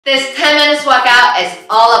This 10 minutes workout is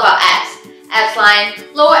all about abs. Abs line,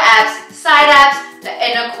 lower abs, side abs, the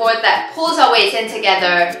inner core that pulls our weights in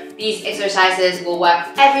together. These exercises will work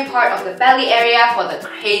every part of the belly area for the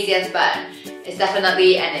craziest burn. It's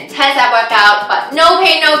definitely an intense ab workout, but no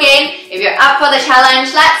pain, no gain. If you're up for the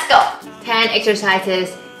challenge, let's go! 10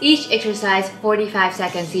 exercises, each exercise 45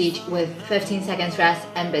 seconds each with 15 seconds rest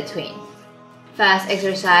in between. First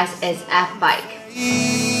exercise is ab bike.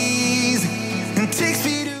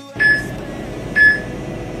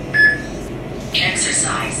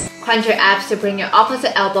 Exercise. Crunch your abs to bring your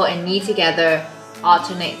opposite elbow and knee together.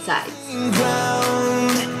 Alternate sides.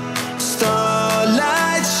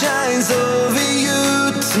 Starlight shines over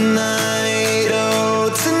you tonight, oh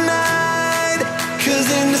tonight. 'Cause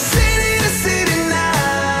in the city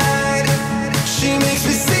night, she makes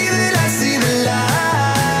me see that I see the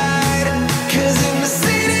light. 'Cause in the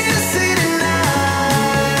city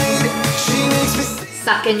night, she makes me see.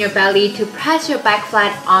 Suck in your belly to press your back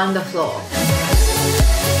flat on the floor.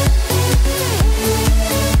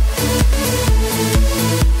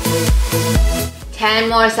 Ten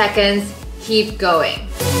more seconds, keep going.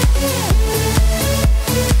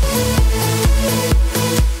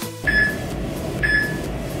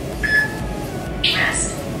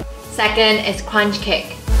 Rest. Second is crunch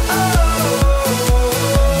kick.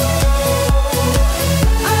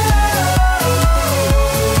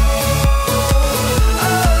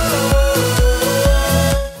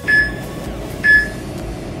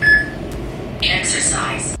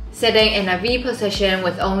 Exercise. Sitting in a V position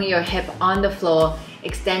with only your hip on the floor,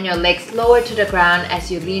 extend your legs lower to the ground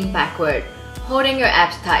as you lean backward, holding your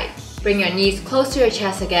abs tight. Bring your knees close to your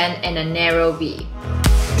chest again in a narrow V.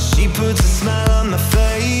 She puts a smile on my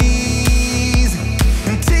face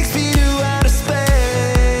and takes me to outer space.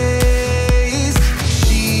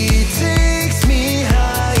 She takes me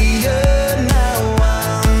higher, now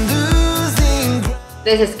I'm losing ground.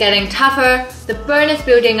 This is getting tougher, the burn is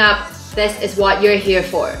building up. This is what you're here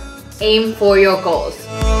for. Aim for your goals.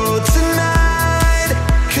 Tonight,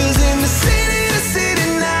 'cause in the city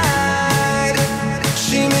night,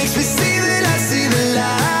 she makes me see that I see the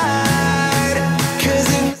light. 'Cause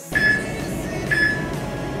in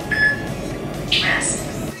Rest.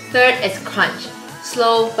 Third is crunch.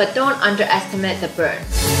 Slow, but don't underestimate the burn.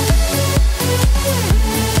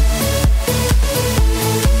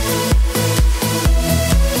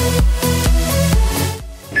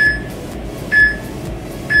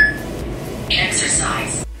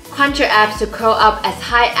 Exercise. Crunch your abs to curl up as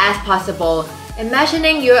high as possible.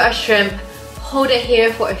 Imagining you're a shrimp, hold it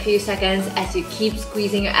here for a few seconds as you keep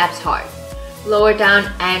squeezing your abs hard. Lower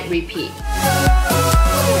down and repeat.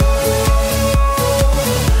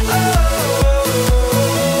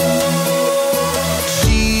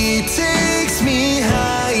 she takes me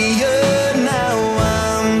higher, now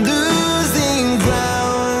I'm losing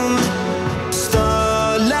ground.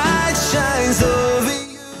 Starlight shines over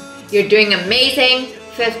you. You're doing amazing.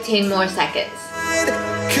 15 more seconds.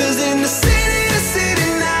 'Cause in the city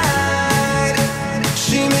night,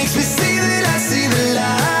 she makes me see that I see the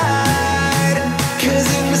light. 'Cause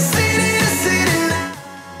in the city night.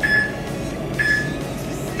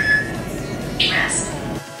 Rest.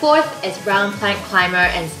 Fourth is round plank climber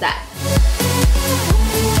and step.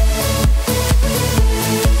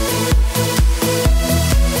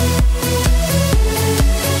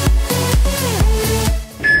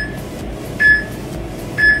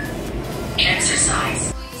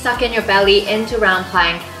 Exercise. Suck in your belly into round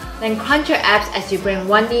plank, then crunch your abs as you bring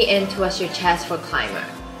one knee in towards your chest for climber,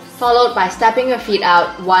 followed by stepping your feet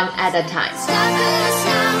out one at a time.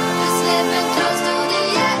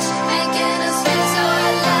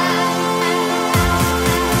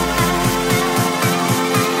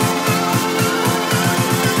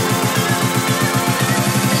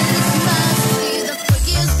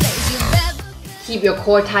 Keep your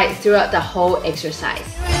core tight throughout the whole exercise.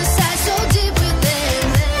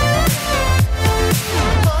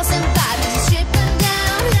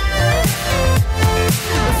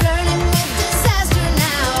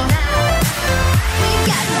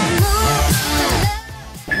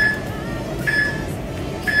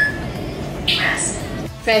 Rest.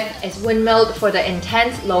 Fifth is windmill for the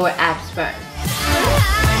intense lower abs burn.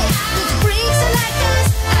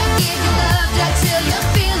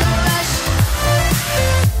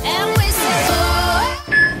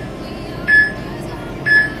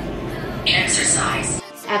 Exercise.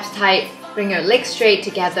 Abs tight, bring your legs straight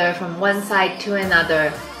together from one side to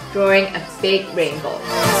another, drawing a big rainbow.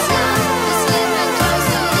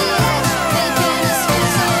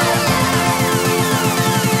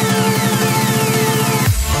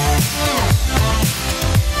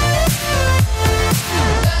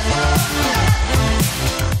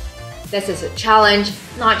 This is a challenge,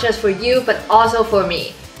 not just for you, but also for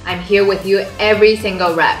me. I'm here with you every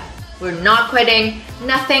single rep. We're not quitting,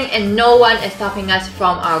 nothing and no one is stopping us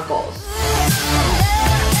from our goals.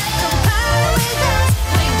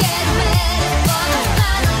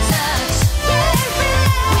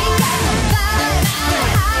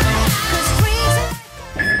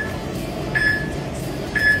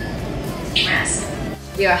 Rest.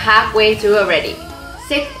 We are halfway through already.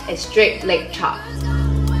 6 is straight leg chop.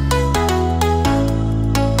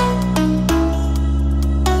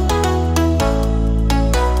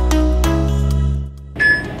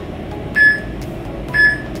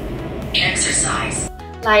 Exercise.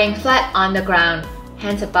 Lying flat on the ground,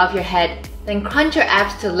 hands above your head, then crunch your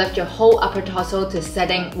abs to lift your whole upper torso to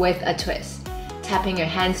sitting with a twist. Tapping your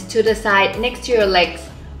hands to the side next to your legs,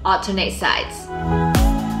 alternate sides.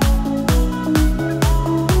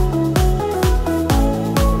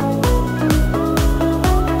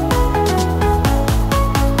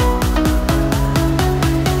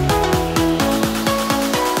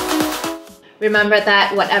 Remember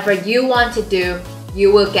that whatever you want to do,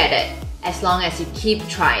 you will get it, as long as you keep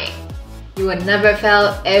trying. You will never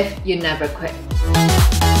fail if you never quit.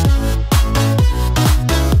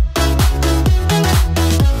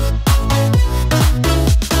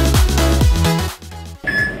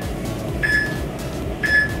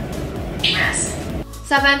 Rest.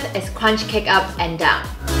 7th is crunch kick up and down.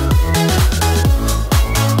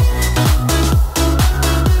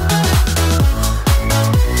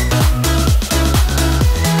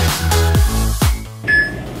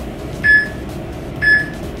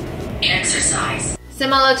 Exercise.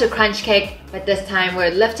 Similar to crunch kick, but this time we're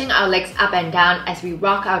lifting our legs up and down as we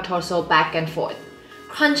rock our torso back and forth,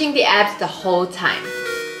 crunching the abs the whole time.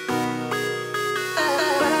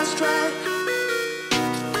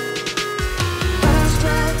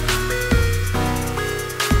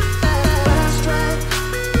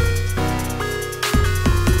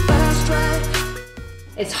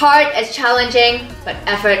 It's hard, it's challenging, but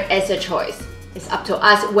effort is a choice. It's up to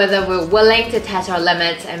us whether we're willing to test our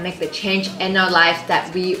limits and make the change in our lives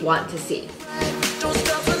that we want to see.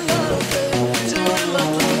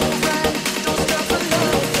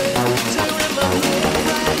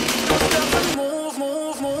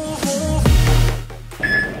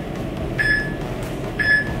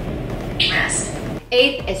 Rest.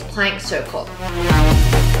 8th is plank circle.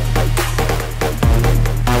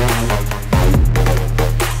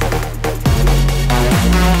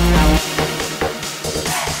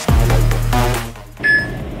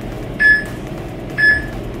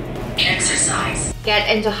 Exercise. Get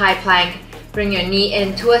into high plank. Bring your knee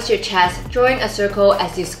in towards your chest, drawing a circle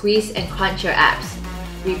as you squeeze and crunch your abs.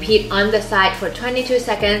 Repeat on the side for 22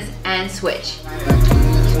 seconds and switch.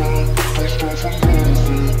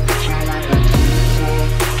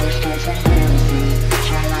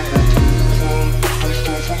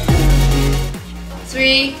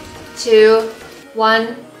 Three, 2,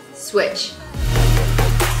 1, switch.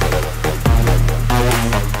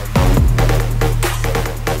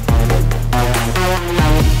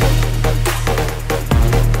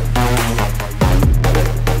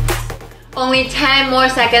 Only 10 more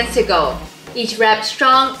seconds to go. Each rep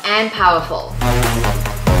strong and powerful.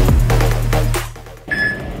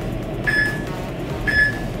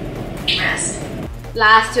 Rest.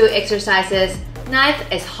 Last 2 exercises.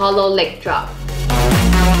 9th is hollow leg drop.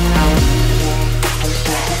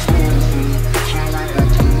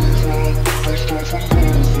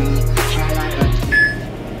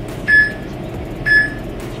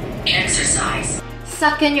 Exercise.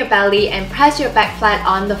 Suck in your belly and press your back flat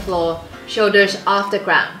on the floor, shoulders off the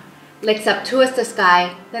ground. Legs up towards the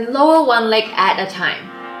sky, then lower one leg at a time.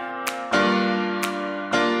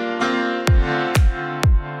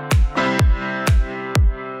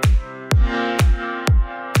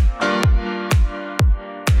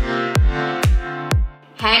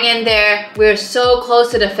 Hang in there, we're so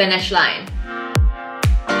close to the finish line.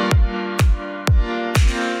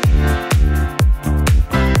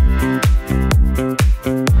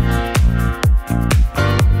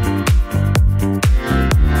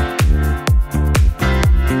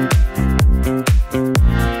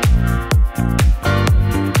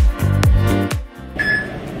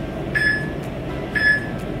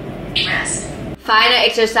 Rest. Final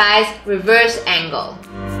exercise, reverse angle.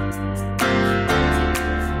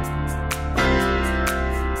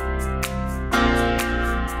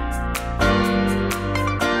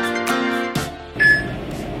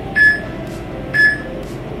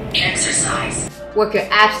 Exercise. Work your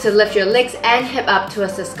abs to lift your legs and hip up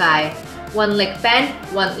towards the sky. One leg bent,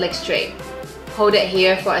 one leg straight. Hold it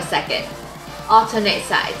here for a second. Alternate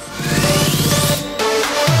sides.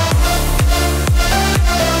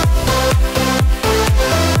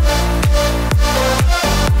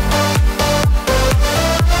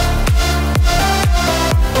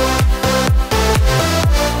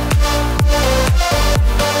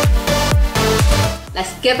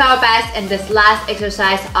 give our best in this last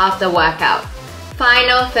exercise of the workout.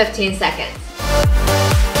 Final 15 seconds.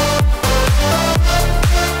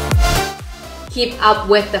 Keep up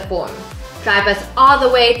with the form. Drive us all the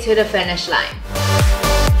way to the finish line.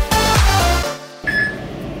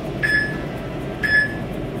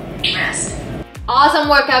 Rest. Awesome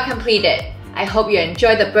workout completed. I hope you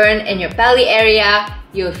enjoyed the burn in your belly area.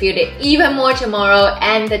 You'll feel it even more tomorrow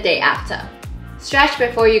and the day after. Stretch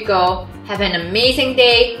before you go. Have an amazing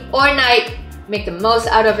day or night. Make the most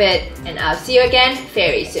out of it, and I'll see you again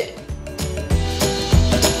very soon.